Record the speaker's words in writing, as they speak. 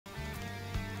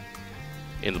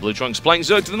In the blue trunks playing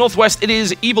Zerg to the northwest, it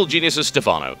is Evil Genius's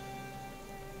Stephano.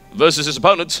 Versus his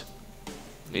opponent.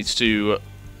 Needs to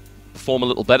perform a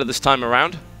little better this time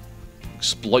around.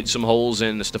 Exploit some holes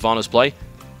in Stephano's play.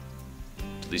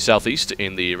 To the southeast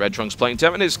in the red trunks playing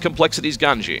Terran is Complexity's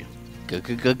GanZi.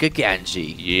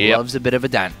 GanZi. Yep. Loves a bit of a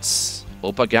dance.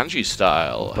 Oppa GanZi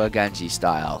style. Oppa GanZi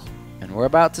style. And we're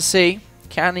about to see,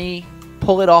 can he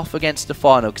pull it off against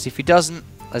Stephano? Because if he doesn't,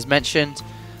 as mentioned,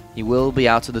 he will be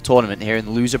out of the tournament here in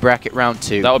the loser bracket round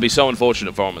 2. That would be so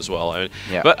unfortunate for him as well. I mean,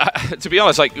 yeah. But to be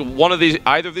honest, like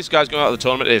either of these guys going out of the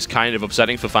tournament is kind of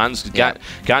upsetting for fans. Yeah.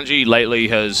 GanZi lately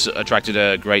has attracted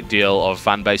a great deal of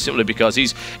fan base simply because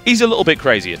he's a little bit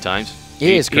crazy at times.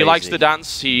 He is crazy. He likes to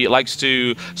dance. He likes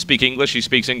to speak English. He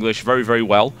speaks English very, very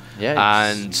well. Yeah,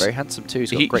 and he's very handsome too.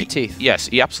 He's got great teeth. Yes,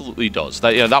 he absolutely does.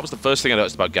 That was the first thing I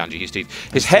noticed about GanZi, his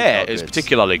teeth. His hair is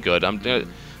particularly good.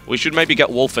 We should maybe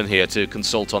get Wolf in here to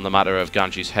consult on the matter of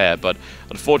GanZi's hair, but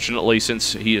unfortunately,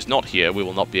 since he is not here, we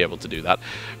will not be able to do that.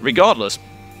 Regardless,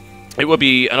 it would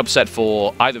be an upset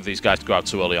for either of these guys to go out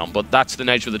too early on, but that's the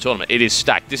nature of the tournament. It is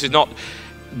stacked. This is not...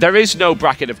 There is no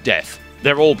bracket of death.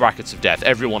 They're all brackets of death,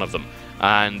 every one of them.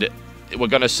 And we're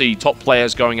going to see top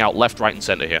players going out left, right, and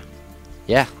center here.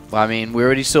 Yeah, well, I mean, we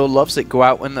already saw Lovesick go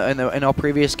out in our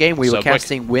previous game. We were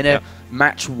casting winner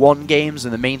match 1 games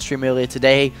in the mainstream earlier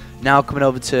today. Now coming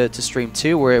over to stream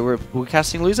 2, we're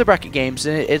casting loser bracket games,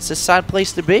 and it's a sad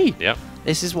place to be. Yeah.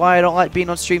 This is why I don't like being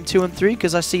on stream 2 and 3,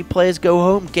 because I see players go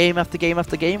home game after game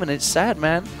after game, and it's sad,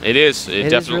 man. It is. It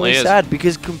definitely is. Really sad,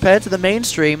 because compared to the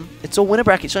mainstream, it's all winner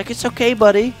brackets. Like, it's okay,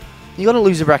 buddy. You got a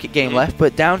loser bracket game left,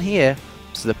 but down here,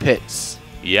 it's the pits.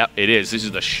 Yep, it is. This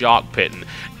is the shark pit. And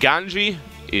GanZi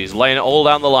is laying it all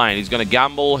down the line. He's going to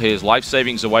gamble his life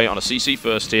savings away on a CC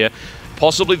first here.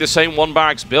 Possibly the same one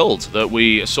barracks build that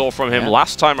we saw from him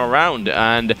last time around.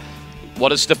 And what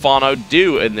does Stephano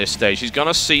do in this stage? He's going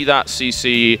to see that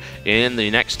CC in the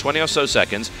next 20 or so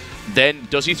seconds. Then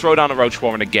does he throw down a Roach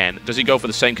Warren again? Does he go for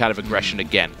the same kind of aggression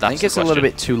again? That's I think it's a little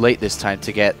bit too late this time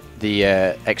to get the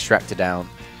extractor down.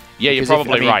 Yeah, you're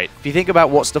probably right. If you think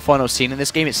about what Stephano's seen in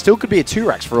this game, it still could be a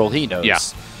 2-racks for all he knows.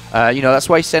 Yeah. You know, that's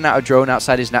why he sent out a drone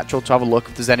outside his natural to have a look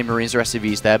if there's any Marines or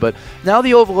SCVs there. But now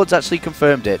the Overlord's actually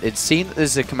confirmed it. It's seen that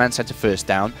there's a command center first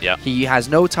down. Yeah. He has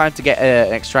no time to get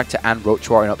an extractor and Roach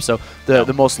Warren up. So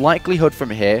the most likelihood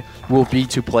from here will be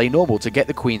to play normal, to get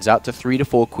the queens out to 3 to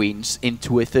 4 queens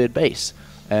into a third base.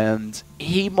 And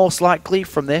he most likely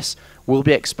from this will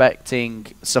be expecting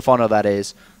Stephano, that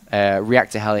is,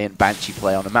 Reactor Hellion Banshee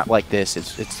play on a map like this.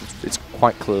 It's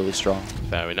quite clearly strong.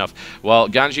 Fair enough. Well,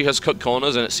 GanZi has cut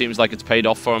corners, and it seems like it's paid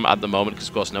off for him at the moment, because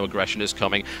of course no aggression is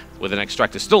coming. With an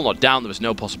extractor still not down, there is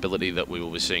no possibility that we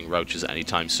will be seeing roaches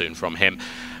anytime soon from him.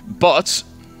 But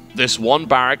this one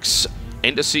barracks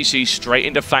into CC, straight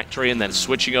into factory, and then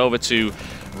switching over to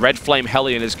Red Flame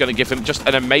Hellion is going to give him just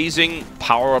an amazing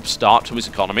power-up start to his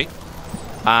economy,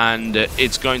 and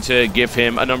it's going to give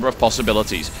him a number of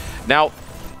possibilities. Now,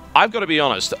 I've got to be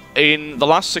honest, in the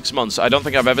last 6 months, I don't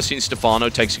think I've ever seen Stephano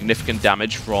take significant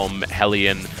damage from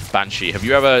Hellion Banshee. Have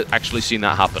you ever actually seen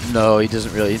that happen? No, he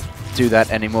doesn't really do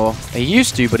that anymore. He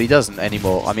used to, but he doesn't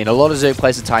anymore. I mean, a lot of Zerg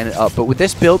players are tying it up, but with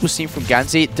this build we've seen from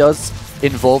GanZi, it does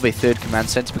involve a third command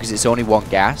center because it's only 1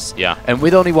 gas. Yeah. And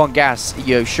with only 1 gas,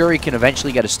 you're sure he can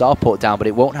eventually get a starport down, but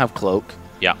it won't have cloak.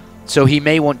 Yeah. So he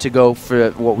may want to go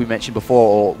for what we mentioned before,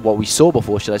 or what we saw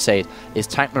before, should I say, is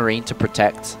Tank Marine to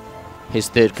protect his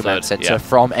third command center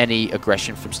from any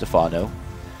aggression from Stephano.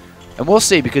 And we'll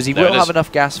see, because he will have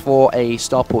enough gas for a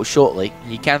starport shortly.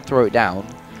 He can throw it down,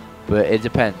 but it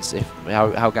depends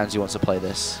how GanZi wants to play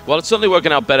this. Well, it's certainly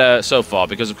working out better so far,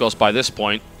 because of course by this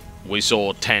point we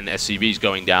saw 10 SCVs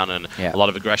going down and a lot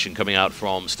of aggression coming out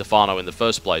from Stephano in the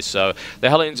first place. So the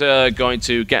Hellions are going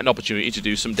to get an opportunity to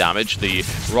do some damage. The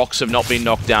rocks have not been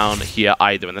knocked down here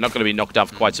either, and they're not going to be knocked down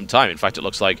for quite some time. In fact, it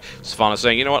looks like Stephano's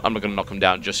saying, you know what, I'm not going to knock them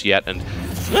down just yet. And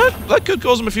that could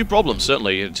cause him a few problems,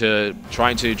 certainly.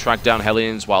 Trying to track down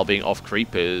Hellions while being off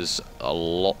creep is a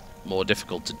lot more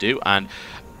difficult to do. And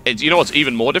you know what's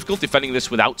even more difficult? Defending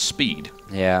this without speed.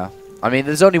 Yeah. I mean,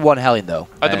 there's only 1 Hellion, though.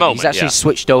 At the moment, he's actually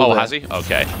switched over. Oh, has he?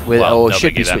 Okay. Or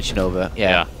should be switching over.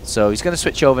 Yeah. So he's going to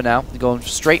switch over now. Going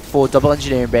straight for double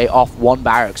engineering bay off 1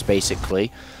 barracks,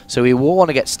 basically. So he will want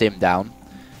to get Stim down.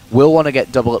 Will want to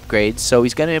get double upgrades. So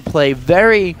he's going to play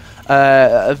very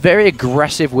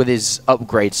aggressive with his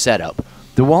upgrade setup.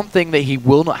 The one thing that he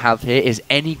will not have here is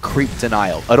any creep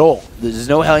denial at all. There's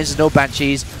no Hellions, there's no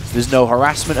Banshees, there's no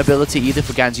harassment ability either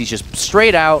for GanZi. Just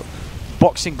straight out,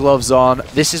 boxing gloves on,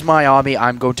 this is my army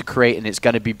I'm going to create, and it's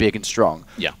going to be big and strong.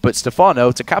 Yeah. But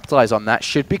Stephano, to capitalize on that,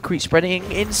 should be creep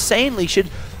spreading insanely, should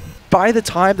by the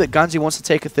time that GanZi wants to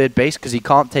take a third base, because he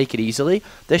can't take it easily,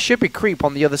 there should be creep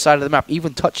on the other side of the map,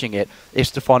 even touching it, if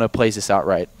Stephano plays this out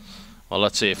right. Well,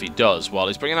 let's see if he does. Well,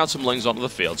 he's bringing out some lings onto the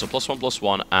field, so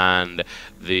 +1/+1, and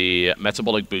the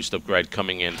metabolic boost upgrade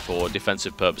coming in for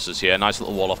defensive purposes here. Nice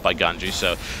little wall off by GanZi,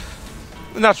 so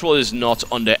the natural is not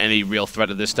under any real threat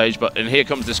at this stage, but and here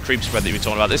comes this creep spread that you've been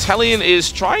talking about. This Hellion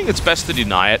is trying its best to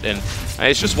deny it, and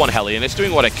it's just one Hellion. It's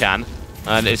doing what it can,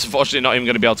 and it's unfortunately not even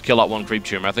going to be able to kill that one creep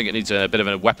tumor. I think it needs a bit of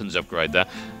a weapons upgrade there.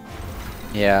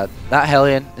 Yeah, that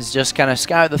Hellion is just kind of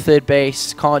scout the third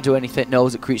base, can't do anything,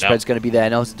 knows that creep spread's going to be there,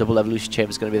 knows that double evolution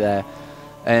chamber's going to be there.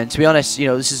 And to be honest, you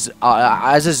know, this is,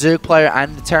 as a Zerg player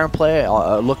and a Terran player,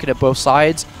 looking at both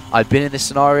sides, I've been in this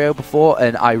scenario before,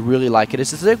 and I really like it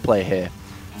as a Zerg player here.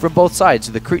 From both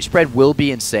sides, the creep spread will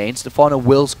be insane. Stephano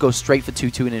will go straight for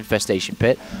 2-2 in Infestation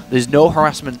Pit. There's no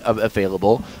harassment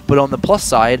available, but on the plus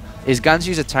side, is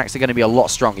GanZi's attacks are going to be a lot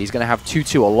stronger. He's going to have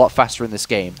 2-2 a lot faster in this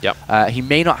game. Yep. He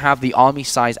may not have the army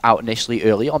size out initially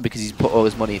early on because he's put all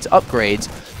his money into upgrades,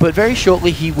 but very shortly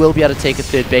he will be able to take a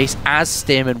third base as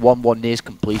Stearman 1-1 nears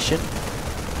completion,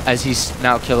 as he's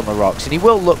now killing the rocks. And he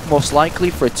will look most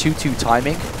likely for a 2-2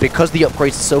 timing because the upgrades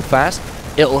are so fast.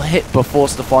 It'll hit before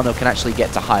Stephano can actually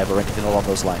get to Hive or anything along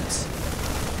those lines.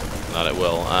 That it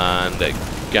will. And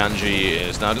GanZi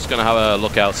is now just going to have a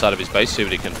look outside of his base, see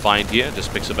what he can find here.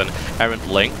 Just picks up an errant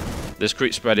ling. This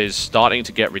creep spread is starting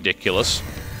to get ridiculous.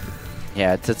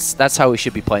 Yeah, that's how we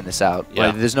should be playing this out. Yeah.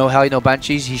 Like, there's no Hellion, no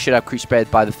Banshees. He should have creep spread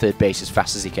by the third base as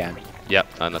fast as he can. Yep,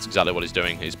 and that's exactly what he's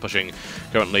doing. He's pushing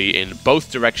currently in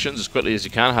both directions as quickly as he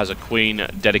can. Has a queen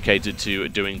dedicated to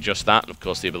doing just that, and of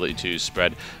course the ability to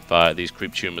spread via these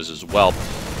creep tumors as well.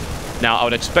 Now, I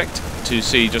would expect to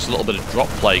see just a little bit of drop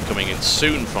play coming in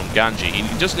soon from GanZi.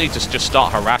 He just needs to just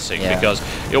start harassing because,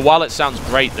 you know, while it sounds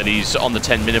great that he's on the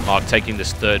 10-minute mark taking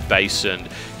this third base and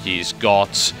he's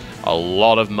got a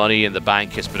lot of money in the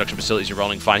bank, his production facilities are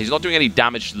rolling fine. He's not doing any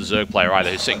damage to the Zerg player either.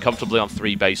 He's sitting comfortably on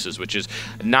 3 bases, which is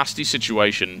a nasty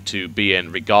situation to be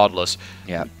in regardless.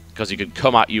 Yeah. Because he can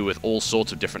come at you with all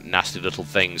sorts of different nasty little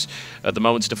things. At the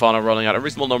moment, Stephano rolling out a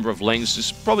reasonable number of lings.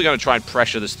 He's probably going to try and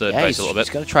pressure this third base a little bit.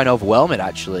 He's going to try and overwhelm it,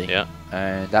 actually. Yeah.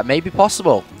 And that may be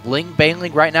possible.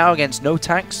 Baneling right now against no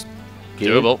tanks. Good.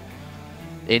 Doable.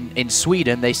 In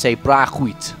Sweden, they say bra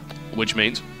skit. Which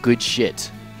means? Good shit.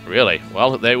 Really?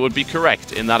 Well, they would be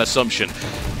correct in that assumption.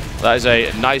 That is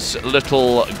a nice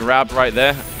little grab right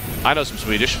there. I know some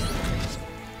Swedish.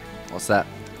 What's that?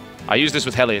 I use this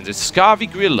with Hellions. It's ska vi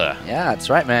grilla. Yeah, that's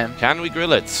right, man. Can we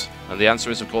grill it? And the answer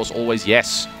is, of course, always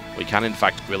yes. We can, in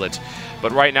fact, grill it.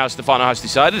 But right now, Stephano has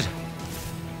decided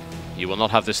you will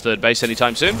not have this third base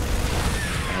anytime soon.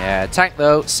 Yeah, Tank,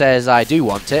 though, says I do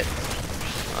want it.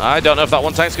 I don't know if that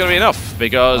one tank's going to be enough,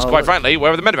 because, quite frankly,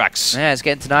 where are the medivacs? Yeah, it's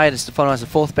getting denied, and Stephano has the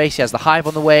 4th base. He has the Hive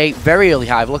on the way. Very early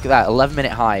Hive. Look at that,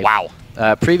 11-minute Hive. Wow.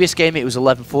 Previous game, it was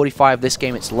 11:45. This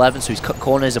game, it's 11, so he's cut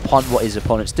corners upon what his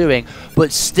opponent's doing.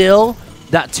 But still,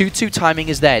 that 2-2 timing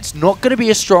is there. It's not going to be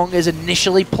as strong as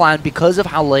initially planned because of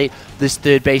how late this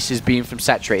third base is being from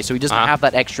Saturated. So he doesn't have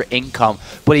that extra income.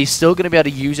 But he's still going to be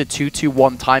able to use a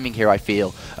 2-2-1 timing here, I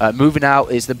feel. Moving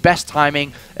out is the best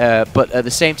timing, but at the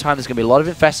same time, there's going to be a lot of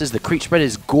infestors. The creep spread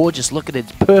is gorgeous. Look at it.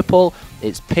 It's purple,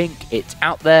 it's pink, it's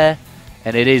out there,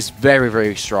 and it is very,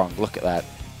 very strong. Look at that.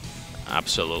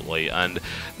 Absolutely. And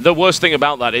the worst thing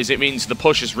about that is it means the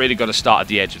push has really got to start at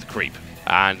the edge of the creep.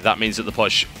 And that means that the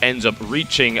push ends up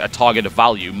reaching a target of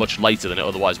value much later than it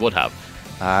otherwise would have.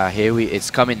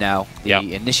 It's coming now.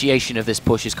 The initiation of this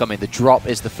push is coming. The drop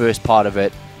is the first part of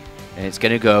it. And it's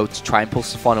going to go to try and pull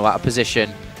Stephano out of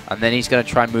position. And then he's going to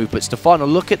try and move. But Stephano,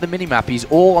 look at the minimap. He's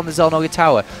all on the Xel'Naga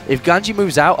tower. If GanZi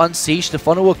moves out unsieged,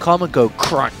 Stephano will come and go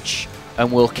crunch.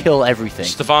 And will kill everything.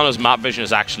 Stephano's map vision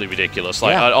is actually ridiculous.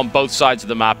 Like on both sides of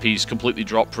the map, he's completely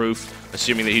drop proof,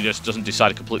 assuming that he just doesn't decide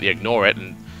to completely ignore it.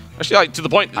 And actually, like, to the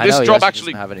point, this drop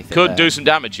actually could do some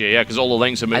damage here, because all the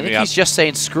lings are moving out. I think he's just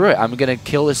saying, screw it, I'm going to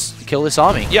kill this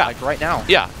army. Yeah, like right now.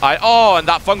 Yeah. And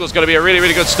that fungal's going to be a really,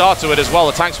 really good start to it as well.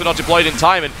 The tanks were not deployed in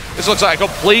time, and this looks like a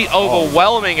complete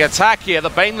overwhelming attack here. The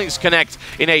Banelings connect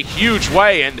in a huge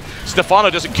way, and Stephano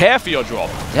doesn't care for your drop.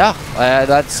 Yeah,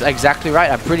 that's exactly right.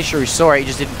 I'm pretty sure he saw it, he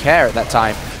just didn't care at that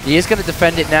time. He is going to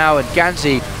defend it now, and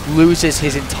GanZi loses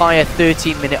his entire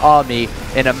 13-minute army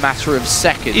in a matter of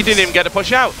seconds. He didn't even get to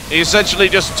push out. He essentially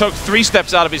just took 3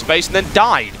 steps out of his base and then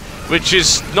died, which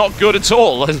is not good at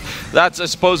all. That's, I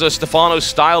suppose, a Stephano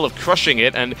style of crushing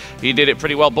it, and he did it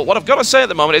pretty well. But what I've got to say at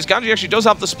the moment is GanZi actually does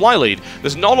have the supply lead.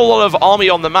 There's not a lot of army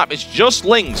on the map. It's just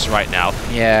Lings right now.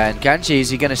 Yeah, and GanZi, is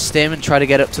he going to stim and try to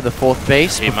get up to the 4th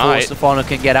base before Stephano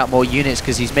can get out more units,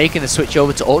 because he's making the switch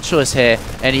over to Ultralist here,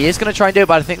 and he is going to try and do it,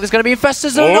 but I think there's going to be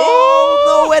Infestors.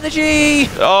 Oh, no energy!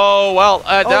 Oh, well,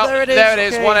 no, there it is. There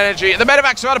it is, 1 energy. The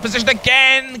Medivacs are out of position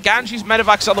again. GanZi's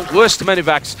Medivacs are the worst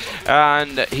Medivacs,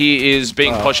 and he is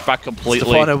being pushed back completely.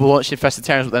 Stephano launched Infested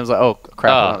Terrans, but then was like, oh,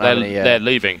 crap. They're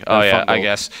leaving. Oh, yeah, I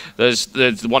guess. There's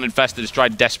one Infested has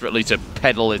tried desperately to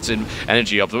peddle its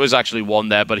energy up. There was actually one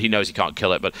there, but he knows he can't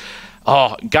kill it. But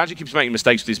GanZi keeps making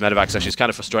mistakes with these Medivacs. Actually, it's kind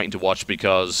of frustrating to watch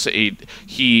because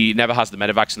he never has the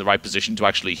Medivacs in the right position to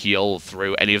actually heal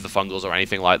through any of the fungals or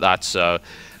anything like that. So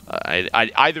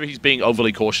either he's being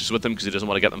overly cautious with them because he doesn't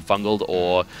want to get them fungled,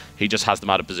 or he just has them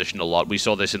out of position a lot. We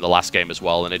saw this in the last game as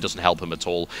well, and it doesn't help him at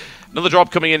all. Another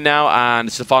drop coming in now,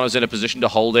 and Stephano's in a position to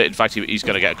hold it. In fact, he's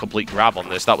going to get a complete grab on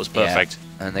this. That was perfect.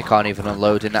 Yeah. And they can't even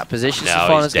unload in that position. No,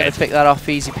 Stephano's going to pick that off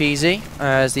easy peasy,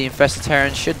 as the Infested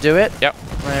Terran should do it. Yep.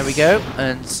 There we go.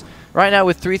 And right now,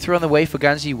 with 3-3 on the way for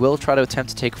GanZi, will try to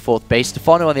attempt to take a 4th base.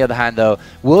 Stephano, on the other hand, though,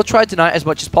 will try to deny it as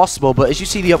much as possible. But as you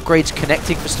see the upgrades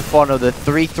connecting for Stephano, the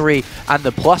 3-3 and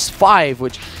the +5,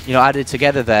 which, you know, added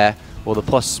together there, or the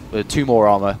plus 2 more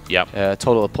armor,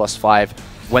 total of +5.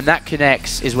 When that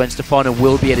connects is when Stephano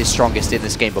will be at his strongest in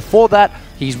this game. Before that,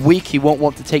 he's weak. He won't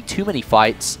want to take too many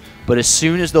fights. But as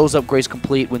soon as those upgrades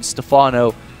complete, when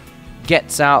Stephano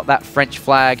gets out that French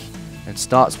flag and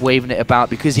starts waving it about,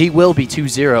 because he will be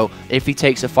 2-0 if he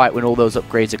takes a fight when all those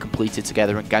upgrades are completed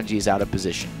together and GanZi is out of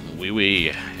position.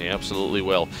 He absolutely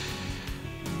will.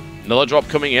 Another drop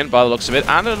coming in by the looks of it,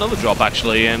 and another drop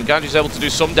actually, and GanZi's able to do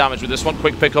some damage with this one.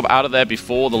 Quick pickup out of there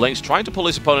before the Lynx, trying to pull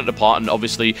his opponent apart and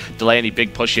obviously delay any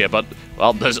big push here, but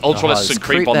well, there's Ultralists and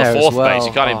creep on the 4th base.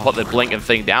 You can't even put the blinking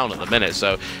thing down at the minute,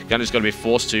 so GanZi's going to be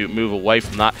forced to move away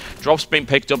from that. Drop's being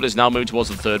picked up, and is now moved towards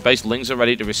the 3rd base. Lings are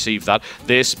ready to receive that.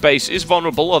 This base is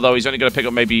vulnerable, although he's only going to pick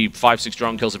up maybe 5-6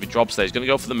 drone kills if he drops there. He's going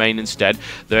to go for the main instead.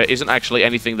 There isn't actually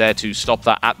anything there to stop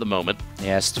that at the moment.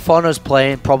 Yeah, Stephano's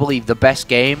playing probably the best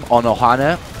game on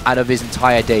Ohana out of his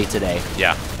entire day today.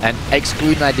 Yeah. And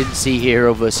excluding I didn't see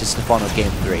Hero versus Stephano's game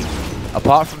 3.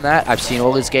 Apart from that, I've seen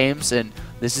all his games, and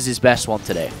this is his best one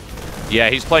today. Yeah,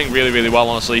 he's playing really, really well,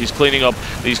 honestly. He's cleaning up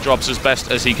these drops as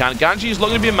best as he can. GanZi is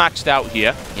looking to be maxed out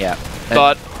here. Yeah.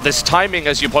 But this timing,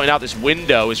 as you point out, this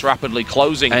window is rapidly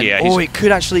closing here. Oh, it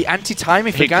could actually anti-time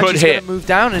if GanZi's going to move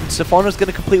down, and Stephano's going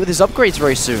to complete with his upgrades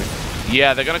very soon.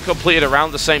 Yeah, they're going to complete it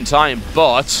around the same time,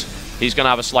 but he's going to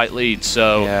have a slight lead.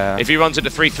 So if he runs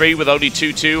into 3-3 with only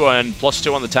 2-2 and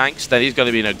 +2 on the tanks, then he's going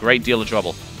to be in a great deal of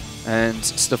trouble. And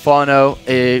Stephano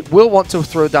will want to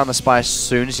throw down the spy as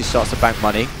soon as he starts to bank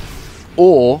money.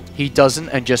 Or he doesn't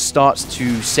and just starts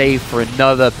to save for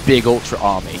another big Ultra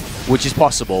army, which is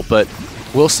possible, but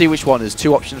we'll see which one. There's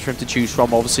 2 options for him to choose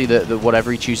from. Obviously,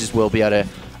 whatever he chooses will be able to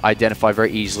identify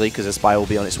very easily because the spy will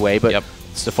be on its way, but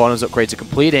Stephano's upgrades are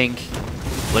completing.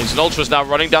 Lynx and Ultra's now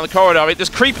running down the corridor. There's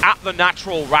creep at the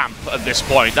natural ramp at this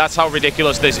point. That's how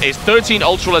ridiculous this is. 13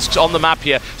 Ultralisks on the map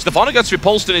here. Stephano gets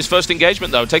repulsed in his first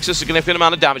engagement, though. Takes a significant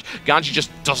amount of damage. GanZi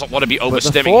just doesn't want to be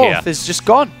overstimming here. The 4th is just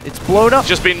gone. It's blown up.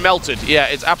 Just been melted. Yeah,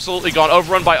 it's absolutely gone.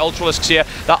 Overrun by Ultralisks here.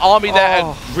 That army there,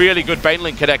 a really good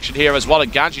Banelink connection here as well,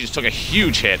 and GanZi just took a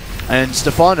huge hit. And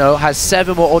Stephano has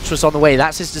 7 more Ultras on the way.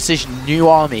 That's his decision. New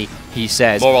army, he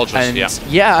says. More Ultras, and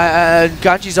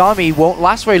GanZi's army won't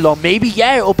last very long. Maybe,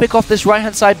 it'll pick off this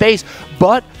right-hand side base,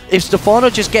 but if Stephano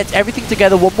just gets everything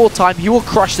together one more time, he will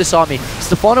crush this army.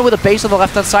 Stephano with a base on the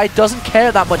left-hand side doesn't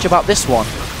care that much about this one.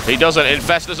 He doesn't.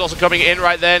 Infestor's also coming in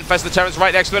right there. Infestor Terran's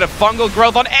right next to it. A fungal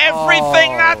growth on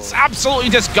everything. That's absolutely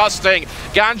disgusting.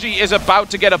 GanZi is about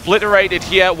to get obliterated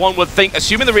here, one would think,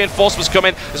 assuming the reinforcements come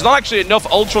in. There's not actually enough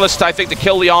Ultralists, I think, to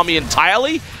kill the army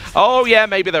entirely. Oh, yeah,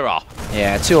 maybe there are.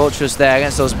 Yeah, 2 Ultras there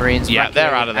against those Marines. Yeah,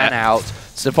 they're out of there. And out.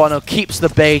 Stephano keeps the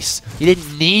base. He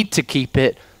didn't need to keep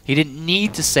it. He didn't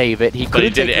need to save it. He could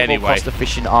have taken a more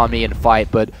cost-efficient army and fight,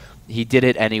 but he did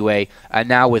it anyway. And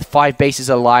now with 5 bases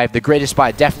alive, the greatest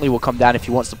spy definitely will come down if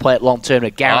he wants to play it long-term, a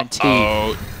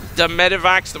guarantee. The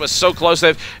Medivacs that were so close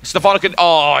there. Stephano could...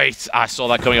 Oh, I saw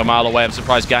that coming a mile away. I'm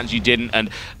surprised GanZi didn't. And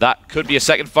that could be a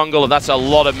second fungal, and that's a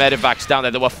lot of Medivacs down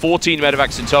there. There were 14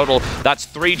 Medivacs in total. That's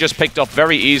 3 just picked off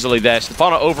very easily there.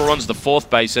 Stephano overruns the 4th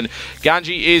base, and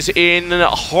GanZi is in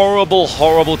horrible,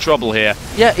 horrible trouble here.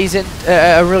 Yeah, he's in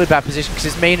a really bad position because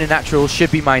his main and natural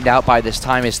should be mined out by this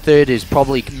time. His 3rd is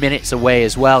probably minutes away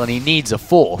as well, and he needs a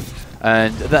 4th.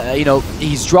 And,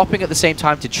 he's dropping at the same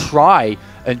time to try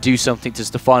and do something to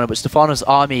Stephano, but Stephano's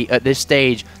army at this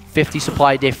stage 50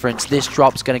 supply difference. This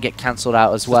drop's going to get cancelled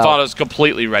out as well. Stephano's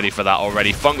completely ready for that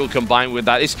already. Fungal combined with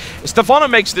that. Stephano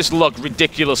makes this look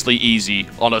ridiculously easy,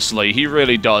 honestly. He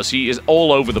really does. He is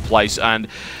all over the place, and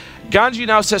GanZi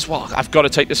now says, well, I've got to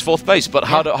take this 4th base, but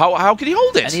how can he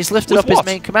hold it? And he's lifted up his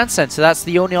main command center. That's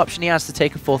the only option he has to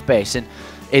take a 4th base, and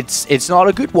it's not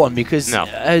a good one because,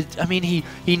 I mean, he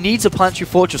needs a planetary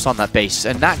fortress on that base,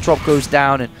 and that drop goes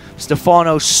down, and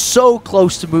Stephano's so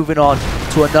close to moving on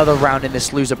to another round in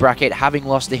this loser bracket, having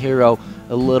lost a hero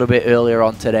a little bit earlier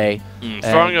on today.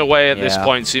 Throwing away at this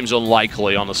point seems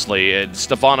unlikely, honestly.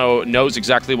 Stephano knows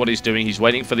exactly what he's doing. He's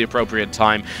waiting for the appropriate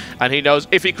time, and he knows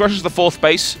if he crushes the 4th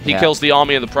base, he kills the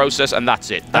army in the process, and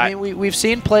that's it. I mean, we've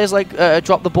seen players like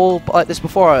drop the ball like this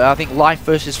before. I think Life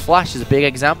versus Flash is a big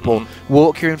example.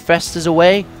 Walk your infestors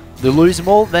away, they lose them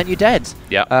all, then you're dead.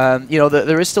 Yeah. You know,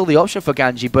 there is still the option for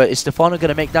GanZi, but is Stephano going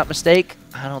to make that mistake?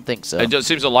 I don't think so. It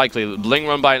seems unlikely. Ling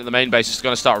run by into the main base is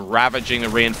going to start ravaging the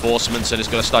reinforcements, and it's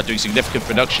going to start doing significant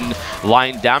production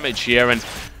line damage here. And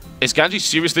is GanZi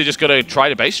seriously just going to try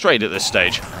to base trade at this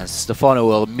stage? And Stephano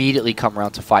will immediately come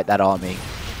around to fight that army.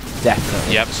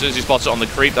 Definitely. Yep, as soon as he spots it on the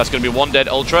creep, that's going to be 1 dead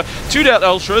Ultra. 2 dead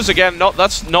Ultras. Again,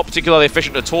 that's not particularly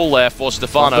efficient at all there for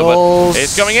Stephano, but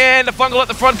it's going in. The Fungal at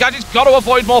the front. GanZi's got to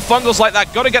avoid more Fungals like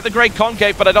that. Got to get the Great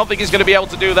Concave, but I don't think he's going to be able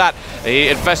to do that. The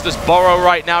Infestors burrow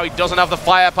right now. He doesn't have the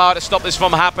firepower to stop this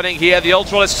from happening here. The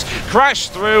Ultralists crash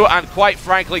through, and quite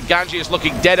frankly, GanZi is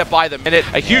looking deader by the minute.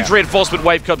 A huge reinforcement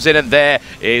wave comes in, and there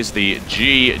is the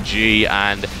GG,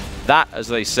 and that, as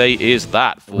they say, is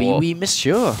that. We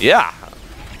monsieur. Yeah.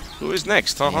 Who is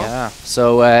next? Yeah.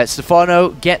 So Stephano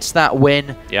gets that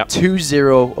win.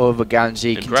 2-0 over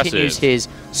GanZi. Impressive. Continues his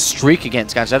streak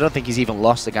against GanZi. I don't think he's even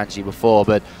lost to GanZi before,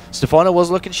 but Stephano was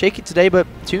looking shaky today, but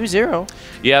 2-0.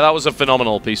 Yeah, that was a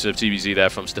phenomenal piece of TBZ there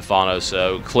from Stephano.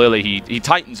 So clearly he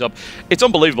tightens up. It's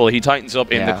unbelievable. He tightens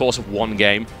up in the course of 1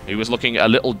 game. He was looking a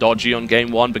little dodgy on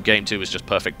game 1, but game 2 was just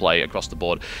perfect play across the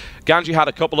board. GanZi had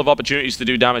a couple of opportunities to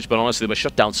do damage, but honestly, they were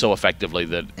shut down so effectively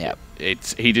that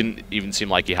he didn't even seem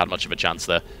like he had much of a chance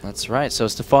there. That's right. So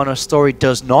Stephano's story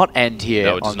does not end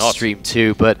here on Stream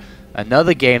 2, but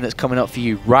another game that's coming up for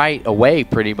you right away,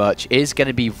 pretty much, is going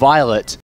to be Violet